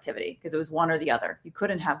over productivity because it was one or the other. You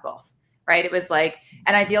couldn't have both, right? It was like,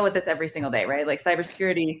 and I deal with this every single day, right? Like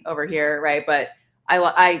cybersecurity over here, right? But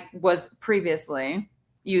I was previously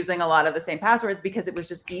using a lot of the same passwords because it was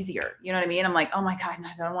just easier. You know what I mean? I'm like, oh my God,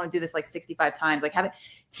 I don't want to do this 65 times. Like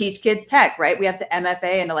teach kids tech, right? We have to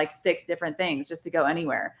MFA into 6 different things just to go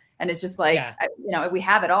anywhere. And it's just we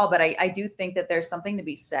have it all, but I do think that there's something to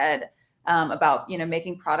be said about,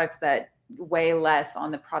 making products that way less on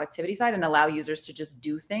the productivity side and allow users to just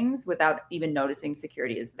do things without even noticing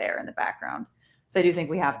security is there in the background. So I do think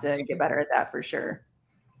we have to get better at that for sure.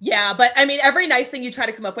 Yeah, but I mean, every nice thing you try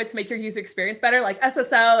to come up with to make your user experience better, like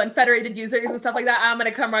SSO and federated users and stuff like that, I'm going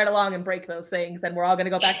to come right along and break those things. And we're all going to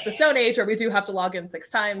go back to the Stone Age where we do have to log in 6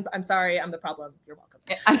 times. I'm sorry. I'm the problem. You're welcome.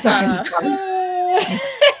 I'm sorry.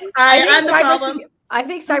 I'm the problem. I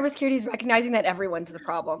think cybersecurity is recognizing that everyone's the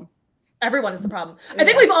problem. Everyone is the problem. I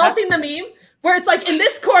think we've all seen the meme where it's like in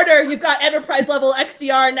this corner, you've got enterprise level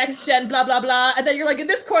XDR, next gen, blah, blah, blah. And then you're like in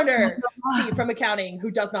this corner, Steve from accounting,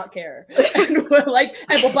 who does not care. And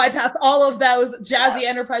we'll bypass all of those jazzy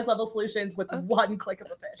enterprise level solutions with one click of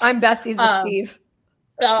a fish. I'm besties with Steve.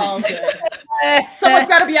 Oh, good. Someone's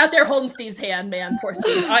got to be out there holding Steve's hand, man. Poor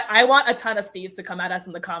Steve. I want a ton of Steves to come at us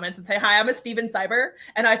in the comments and say, hi, I'm a Steve in cyber,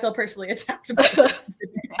 and I feel personally attacked by this.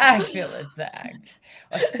 I feel attacked.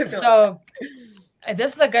 So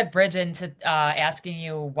this is a good bridge into asking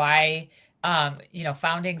you why,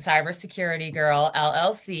 founding CybersecurityGirl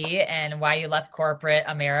LLC and why you left corporate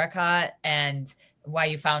America and why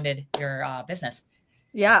you founded your business.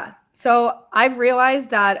 Yeah. So I've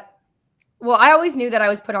realized that, I always knew that I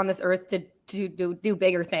was put on this earth to do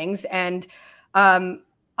bigger things. And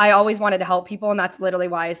I always wanted to help people. And that's literally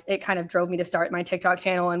why it kind of drove me to start my TikTok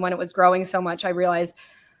channel. And when it was growing so much, I realized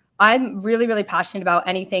I'm really, really passionate about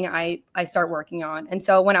anything I start working on. And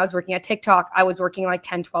so when I was working at TikTok, I was working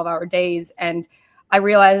 10, 12-hour days. And I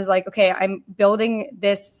realized okay, I'm building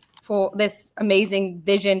this amazing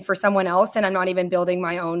vision for someone else. And I'm not even building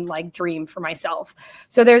my own dream for myself.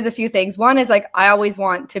 So there's a few things. One is I always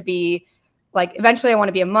want to be eventually I want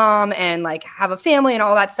to be a mom and have a family and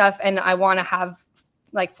all that stuff. And I want to have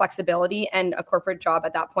flexibility, and a corporate job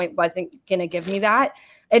at that point wasn't going to give me that.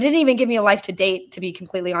 It didn't even give me a life to date, to be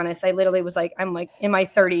completely honest. I literally was I'm in my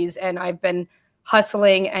 30s and I've been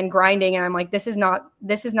hustling and grinding. And I'm this is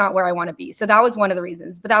not where I want to be. So that was one of the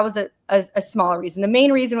reasons, but that was a smaller reason. The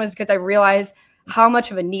main reason was because I realized how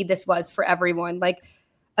much of a need this was for everyone.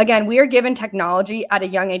 Again, we are given technology at a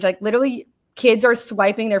young age, literally kids are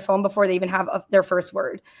swiping their phone before they even have their first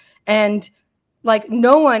word. And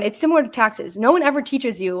no one, it's similar to taxes. No one ever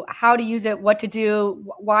teaches you how to use it, what to do,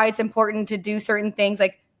 why it's important to do certain things.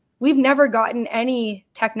 We've never gotten any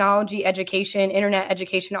technology education, internet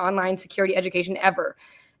education, online security education ever.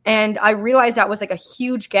 And I realized that was a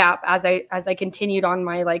huge gap as I continued on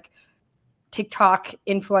my TikTok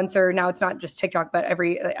influencer. Now it's not just TikTok, but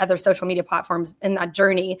every other social media platforms in that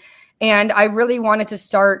journey. And I really wanted to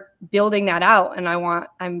start building that out. And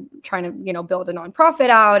I'm trying to, build a nonprofit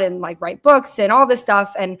out and write books and all this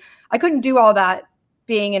stuff. And I couldn't do all that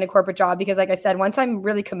being in a corporate job because like I said, once I'm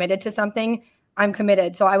really committed to something, I'm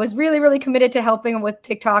committed. So I was really, really committed to helping with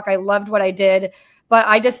TikTok. I loved what I did, but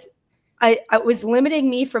I was limiting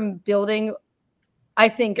me from building I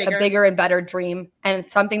think, a bigger and better dream, and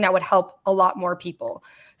it's something that would help a lot more people.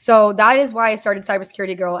 So that is why I started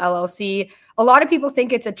Cybersecurity Girl LLC. A lot of people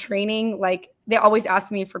think it's a training. Like, they always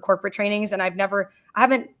ask me for corporate trainings, and I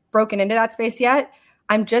haven't broken into that space yet.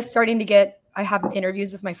 I'm just starting to I have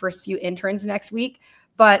interviews with my first few interns next week.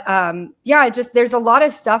 But there's a lot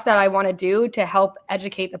of stuff that I want to do to help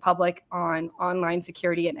educate the public on online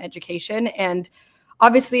security and education. And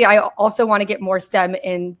obviously, I also want to get more STEM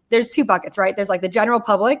in. There's two buckets, right? There's like the general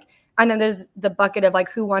public, and then there's the bucket of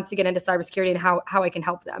like who wants to get into cybersecurity and how I can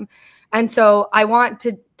help them. And so I want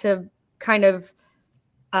to kind of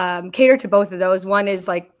cater to both of those. One is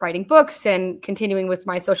like writing books and continuing with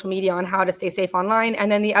my social media on how to stay safe online.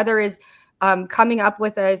 And then the other is coming up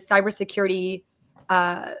with a cybersecurity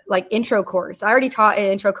like intro course. I already taught an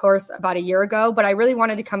intro course about a year ago, but I really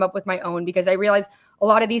wanted to come up with my own because I realized a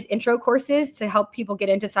lot of these intro courses to help people get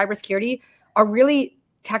into cybersecurity are really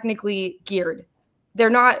technically geared. They're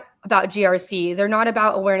not about GRC. They're not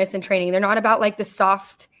about awareness and training. They're not about like the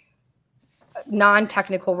soft,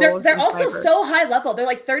 non-technical roles. They're also so high level. They're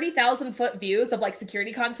like 30,000 foot views of like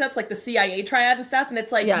security concepts, like the CIA triad and stuff. And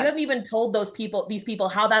it's like, you haven't even told these people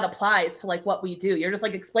how that applies to like what we do. You're just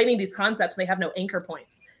like explaining these concepts and they have no anchor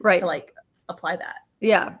points to like apply that.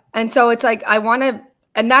 Yeah. And so it's like,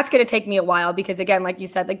 and that's going to take me a while because again, like you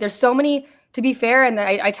said, like there's so many, to be fair. And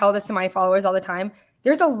I tell this to my followers all the time.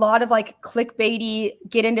 There's a lot of like clickbaity,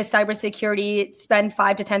 get into cybersecurity, spend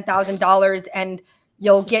 $5,000 to $10,000 and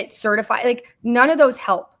you'll get certified. Like none of those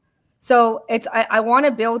help. So I want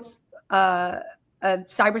to build a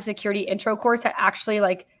cybersecurity intro course that actually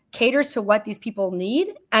like caters to what these people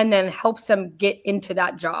need and then helps them get into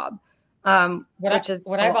that job.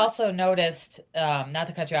 What I've also noticed, not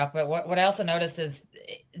to cut you off, but what I also noticed is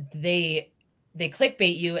they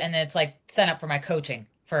clickbait you and it's like sign up for my coaching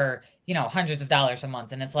for, hundreds of dollars a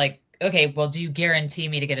month. And it's like, okay, well, do you guarantee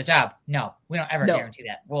me to get a job? No, we don't ever guarantee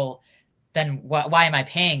that. Well, then why am I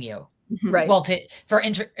paying you? Right. Well, for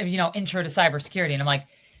intro to cybersecurity. And I'm like,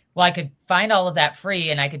 well, I could find all of that free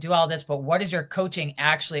and I could do all this, but what does your coaching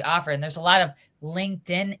actually offer? And there's a lot of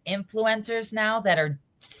LinkedIn influencers now that are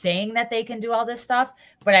saying that they can do all this stuff,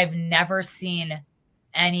 but I've never seen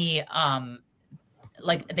any,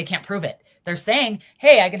 like they can't prove it. They're saying,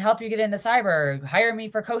 hey, I can help you get into cyber, hire me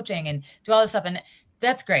for coaching and do all this stuff. And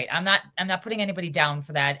that's great. I'm not putting anybody down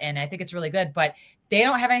for that. And I think it's really good, but they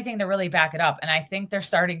don't have anything to really back it up. And I think they're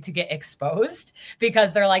starting to get exposed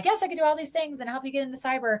because they're like, yes, I can do all these things and help you get into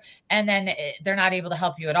cyber. And then they're not able to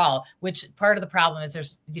help you at all, which part of the problem is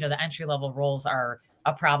there's, the entry level roles are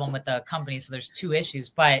a problem with the company. So there's two issues,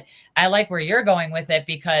 but I like where you're going with it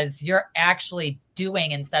because you're actually doing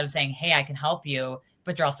instead of saying, hey, I can help you,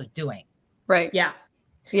 but you're also doing. Right. Yeah.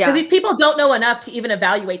 Because these people don't know enough to even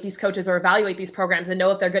evaluate these coaches or evaluate these programs and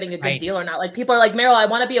know if they're getting a good deal or not. Like people are like, Meryl, I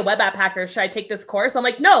want to be a web app hacker. Should I take this course? I'm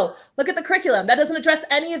like, no, look at the curriculum. That doesn't address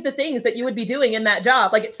any of the things that you would be doing in that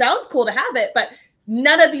job. Like it sounds cool to have it, but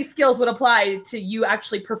none of these skills would apply to you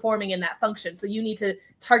actually performing in that function. So you need to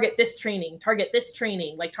target this training,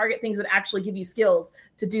 like target things that actually give you skills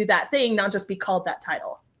to do that thing, not just be called that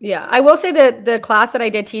title. Yeah, I will say that the class that I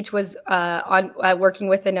did teach was on working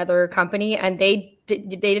with another company, and they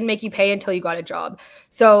didn't make you pay until you got a job.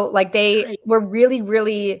 So like they were really,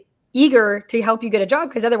 really eager to help you get a job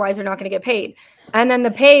because otherwise they're not going to get paid. And then the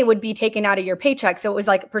pay would be taken out of your paycheck. So it was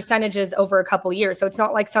like percentages over a couple of years. So it's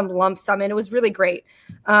not like some lump sum, and it was really great.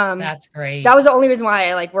 That's great. That was the only reason why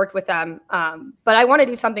I like worked with them. But I want to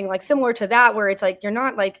do something like similar to that where it's like you're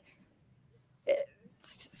not like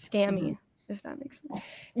scammy. If that makes sense.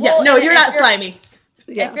 Yeah, well, no, you're not slimy.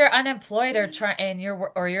 Yeah. If you're unemployed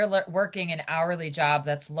you're working an hourly job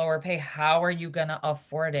that's lower pay, how are you gonna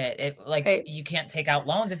afford it? You can't take out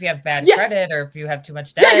loans if you have bad credit or if you have too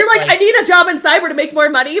much debt. Yeah, you're like I need a job in cyber to make more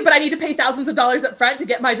money, but I need to pay thousands of dollars up front to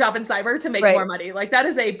get my job in cyber to make more money. Like that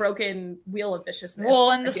is a broken wheel of viciousness.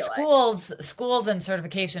 Well, and the schools and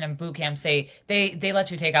certification and boot camps they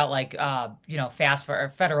let you take out like fast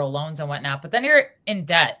for federal loans and whatnot, but then you're in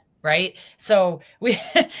debt. Right. So we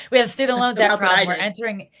have student loan debt problem. We're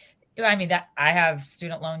entering. I mean, that I have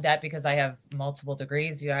student loan debt because I have multiple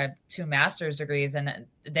degrees. I have 2 master's degrees and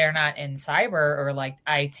they're not in cyber or like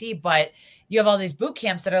IT, but you have all these boot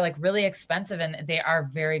camps that are like really expensive and they are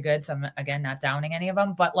very good. So I'm again, not downing any of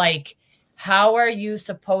them, but like, how are you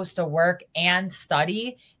supposed to work and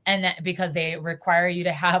study? And because they require you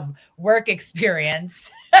to have work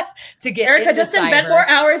experience to get Erica, into just cyber. invent more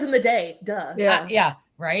hours in the day. Duh. Yeah.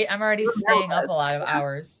 Right. I'm already staying up a lot of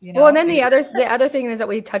hours. Well, and then the other thing is that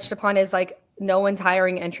we touched upon is like no one's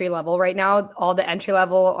hiring entry level right now. All the entry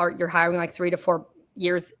level you're hiring like 3 to 4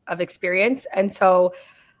 years of experience. And so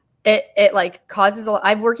it like causes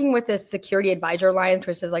I'm working with this Security Advisor Alliance,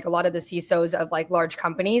 which is like a lot of the CISOs of like large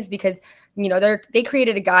companies, because, you know, they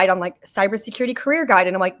created a guide on like cybersecurity career guide.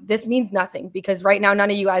 And I'm like, this means nothing because right now,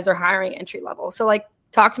 none of you guys are hiring entry level. So like,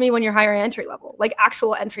 talk to me when you're hiring entry level, like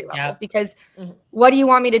actual entry level, because what do you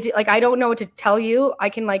want me to do? Like, I don't know what to tell you. I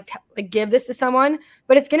can like give this to someone,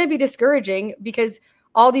 but it's going to be discouraging because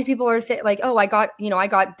all these people are saying like, oh, I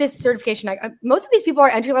got this certification. Most of these people are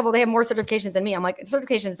entry level. They have more certifications than me. I'm like,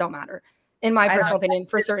 certifications don't matter in my personal opinion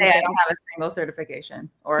for certain things. I don't have a single certification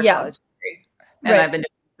or a college degree. And I've been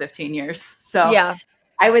doing it 15 years. So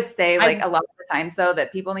I would say like a lot of the times though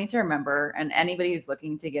that people need to remember, and anybody who's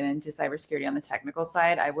looking to get into cybersecurity on the technical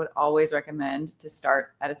side, I would always recommend to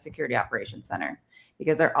start at a security operations center,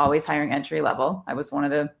 because they're always hiring entry level. I was one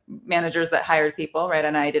of the managers that hired people, right?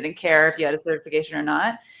 And I didn't care if you had a certification or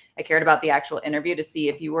not. I cared about the actual interview to see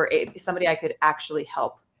if you were somebody I could actually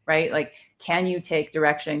help, right? Like, can you take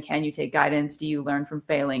direction? Can you take guidance? Do you learn from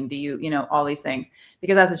failing? Do you, all these things?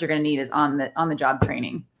 Because that's what you're going to need is on the job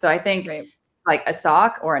training. So I think like a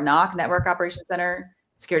SOC or a NOC, Network Operations Center,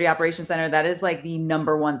 Security Operations Center, that is like the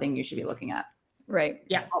number one thing you should be looking at. Right.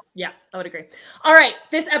 Yeah. I would agree. All right.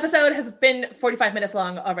 This episode has been 45 minutes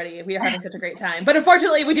long already. We are having such a great time, but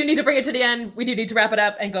unfortunately we do need to bring it to the end. We do need to wrap it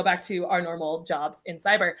up and go back to our normal jobs in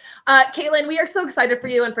cyber. Caitlin, we are so excited for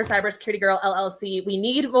you and for CybersecurityGirl LLC. We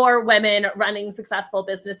need more women running successful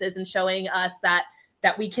businesses and showing us that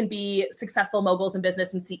we can be successful moguls in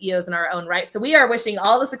business and CEOs in our own right. So we are wishing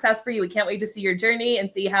all the success for you. We can't wait to see your journey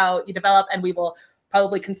and see how you develop, and we will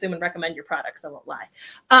probably consume and recommend your products. I won't lie.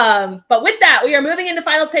 But with that, we are moving into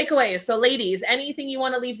final takeaways. So ladies, anything you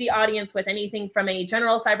want to leave the audience with, anything from a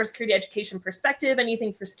general cybersecurity education perspective,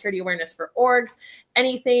 anything for security awareness for orgs,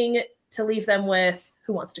 anything to leave them with?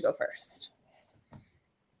 Who wants to go first?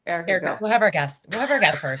 Erica. We'll have our guest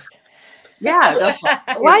first. Yeah.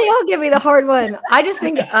 Why y'all give me the hard one? I just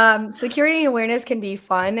think security and awareness can be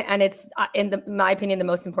fun. And it's, in my opinion, the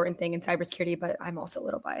most important thing in cybersecurity, but I'm also a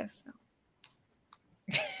little biased.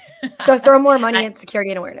 So throw more money at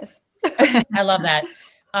security and awareness. I love that.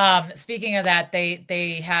 Speaking of that,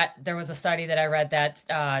 there was a study that I read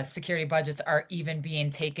that security budgets are even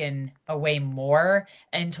being taken away more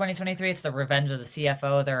in 2023. It's the revenge of the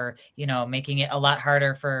CFO. They're, making it a lot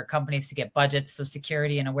harder for companies to get budgets. So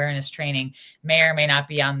security and awareness training may or may not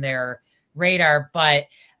be on their radar, but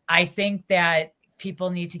I think that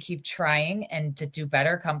people need to keep trying and to do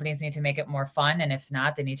better. Companies need to make it more fun. And if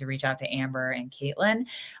not, they need to reach out to Amber and Caitlin.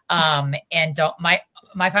 And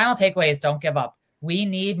my final takeaway is don't give up. We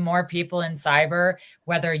need more people in cyber,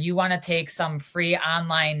 whether you want to take some free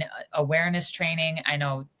online awareness training. I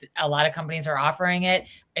know a lot of companies are offering it.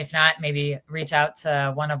 If not, maybe reach out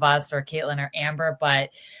to one of us or Caitlin or Amber,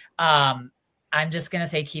 but I'm just going to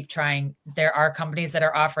say, keep trying. There are companies that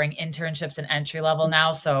are offering internships and entry level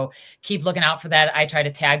now. So keep looking out for that. I try to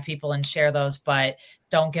tag people and share those, but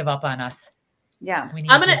don't give up on us. Yeah.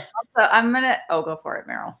 I'm going to go for it,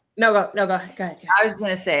 Meryl. No, go ahead. Yeah. I was just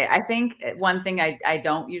going to say, I think one thing I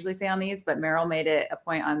don't usually say on these, but Meryl made it a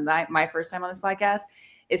point on my first time on this podcast,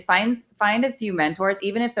 is find a few mentors,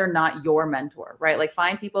 even if they're not your mentor, right? Like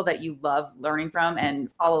find people that you love learning from and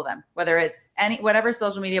follow them, whether it's whatever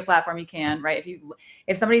social media platform you can, right?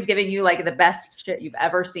 If somebody's giving you like the best shit you've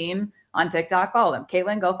ever seen on TikTok, follow them.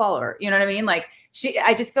 Caitlin, go follow her. You know what I mean? Like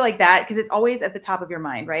I just feel like that, because it's always at the top of your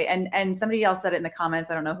mind, right? And somebody else said it in the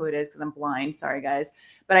comments. I don't know who it is because I'm blind. Sorry, guys.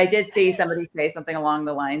 But I did see somebody say something along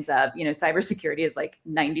the lines of, cybersecurity is like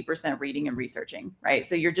 90% reading and researching, right?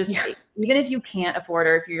 So you're just, even if you can't afford,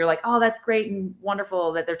 or if you're like, oh, that's great and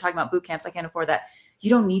wonderful that they're talking about boot camps, I can't afford that. You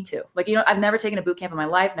don't need to. Like, I've never taken a boot camp in my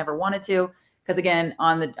life, never wanted to. Because again,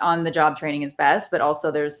 on the job training is best, but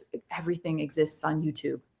also everything exists on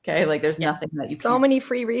YouTube. Okay. Like there's nothing that you many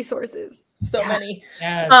free resources. So many.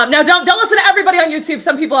 Yes. Now don't listen to everybody on YouTube.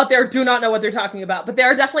 Some people out there do not know what they're talking about, but there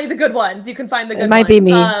are definitely the good ones. You can find the good ones. It might be me.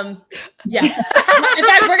 Yeah. In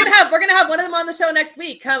fact, we're gonna have one of them on the show next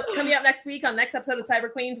week. Coming up next week on next episode of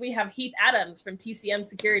Cyber Queens, we have Heath Adams from TCM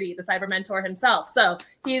Security, the cyber mentor himself. So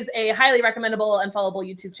he's a highly recommendable and followable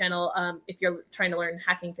YouTube channel if you're trying to learn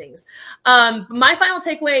hacking things. My final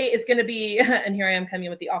takeaway is going to be, and here I am coming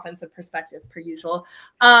with the offensive perspective per usual,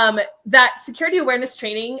 that security awareness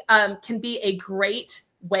training can be a great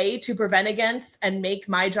way to prevent against and make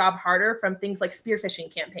my job harder from things like spear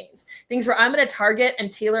phishing campaigns, things where I'm going to target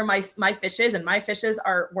and tailor my fishes, and my fishes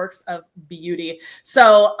are works of beauty.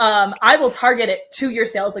 So I will target it to your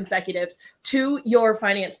sales executives, to your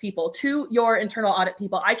finance people, to your internal audit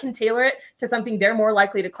people. I can tailor it to something they're more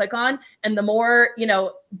likely to click on. And the more,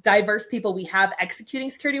 diverse people we have executing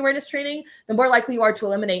security awareness training, the more likely you are to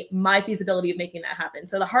eliminate my feasibility of making that happen.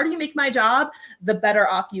 So the harder you make my job, the better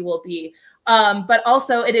off you will be. But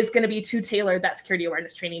also it is going to be too tailored, that security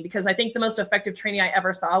awareness training, because I think the most effective training I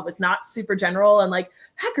ever saw was not super general and like,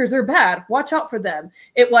 hackers are bad, watch out for them.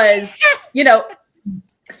 It was,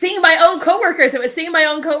 seeing my own coworkers. It was seeing my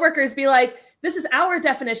own coworkers be like, this is our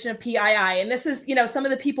definition of PII. And this is, some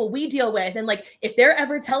of the people we deal with. And like, if they're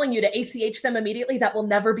ever telling you to ACH them immediately, that will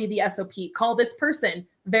never be the SOP. Call this person,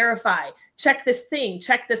 verify, check this thing,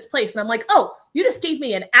 check this place. And I'm like, oh, you just gave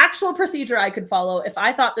me an actual procedure I could follow if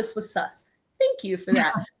I thought this was sus. Thank you for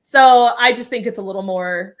that. So I just think it's a little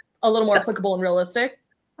more applicable and realistic.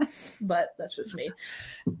 But that's just me.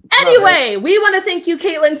 Anyway, we want to thank you,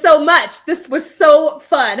 Caitlin, so much. This was so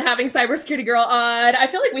fun having Cybersecurity Girl on. I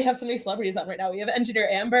feel like we have so many celebrities on right now. We have Engineer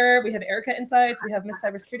Amber, we have Erica Insights, we have Miss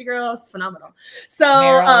Cybersecurity Girl. It's phenomenal. So,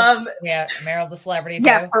 Meryl's a celebrity too.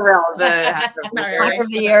 Yeah, for real. The hack of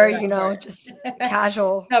the year, just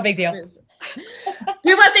casual. No big deal.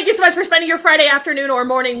 We want to thank you so much for spending your Friday afternoon or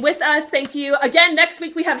morning with us. Thank you. Again, next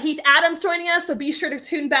week we have Heath Adams joining us, so be sure to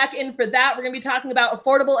tune back in for that. We're going to be talking about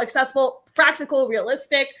affordable, accessible, practical,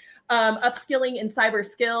 realistic upskilling in cyber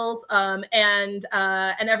skills and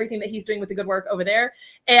everything that he's doing with the good work over there.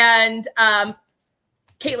 And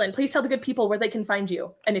Caitlin, please tell the good people where they can find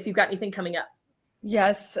you and if you've got anything coming up.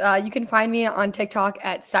 Yes, you can find me on TikTok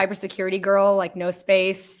at CybersecurityGirl, like no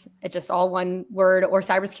space. It's just all one word, or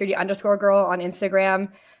cybersecurity_girl on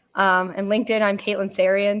Instagram. And LinkedIn, I'm Caitlin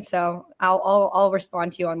Sarian. So I'll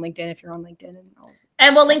respond to you on LinkedIn if you're on LinkedIn.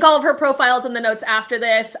 And we'll link all of her profiles in the notes after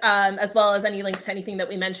this, as well as any links to anything that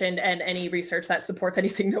we mentioned and any research that supports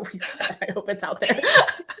anything that we said. I hope it's out there.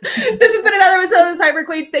 This has been another episode of Cyber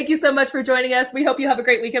Queen. Thank you so much for joining us. We hope you have a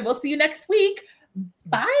great weekend. We'll see you next week.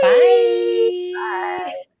 Bye. Bye.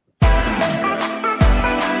 Bye.